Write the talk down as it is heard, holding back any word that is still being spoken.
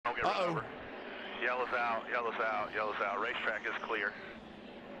get run over. Yellows out, yellows out, yellows out. Racetrack is clear.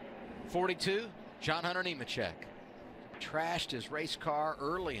 42, John Hunter Nemechek. Trashed his race car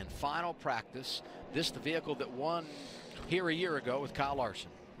early in final practice. This the vehicle that won here a year ago with Kyle Larson.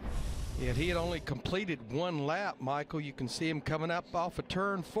 Yeah, he had only completed one lap, Michael. You can see him coming up off of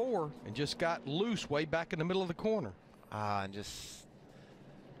turn 4 and just got loose way back in the middle of the corner. And just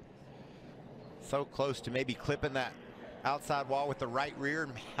so close to maybe clipping that outside wall with the right rear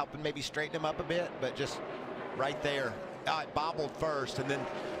and helping maybe straighten him up a bit, but just right there. It bobbled first, and then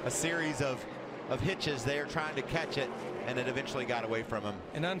a series of hitches there trying to catch it, and it eventually got away from him.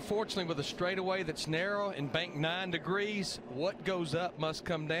 And unfortunately, with a straightaway that's narrow and banked 9 degrees, what goes up must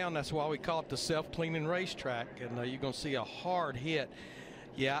come down. That's why we call it the self-cleaning racetrack, and you're going to see a hard hit.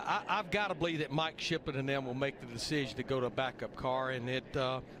 Yeah, I've got to believe that Mike Shipley and them will make the decision to go to a backup car, and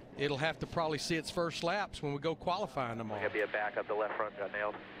it'll have to probably see its first laps when we go qualifying tomorrow. There'll be a backup. The left front got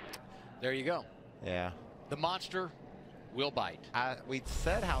nailed. There you go. Yeah. The monster will bite. We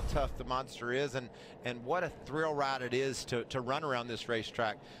said how tough the monster is, and what a thrill ride it is to run around this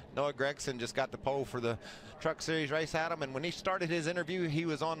racetrack. Noah Gragson just got the pole for the Truck Series race at him, and when he started his interview, he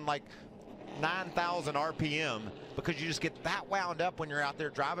was on like 9,000 RPM, because you just get that wound up when you're out there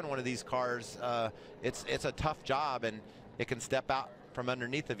driving one of these cars. It's a tough job, and it can step out from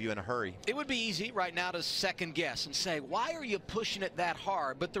underneath of you in a hurry. It would be easy right now to second guess and say, why are you pushing it that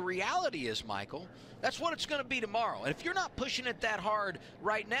hard? But the reality is, Michael, that's what it's going to be tomorrow. And if you're not pushing it that hard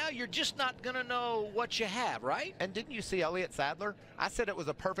right now, you're just not going to know what you have, right? And didn't you see Elliott Sadler? I said it was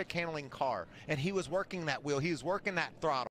a perfect handling car, and he was working that wheel. He was working that throttle.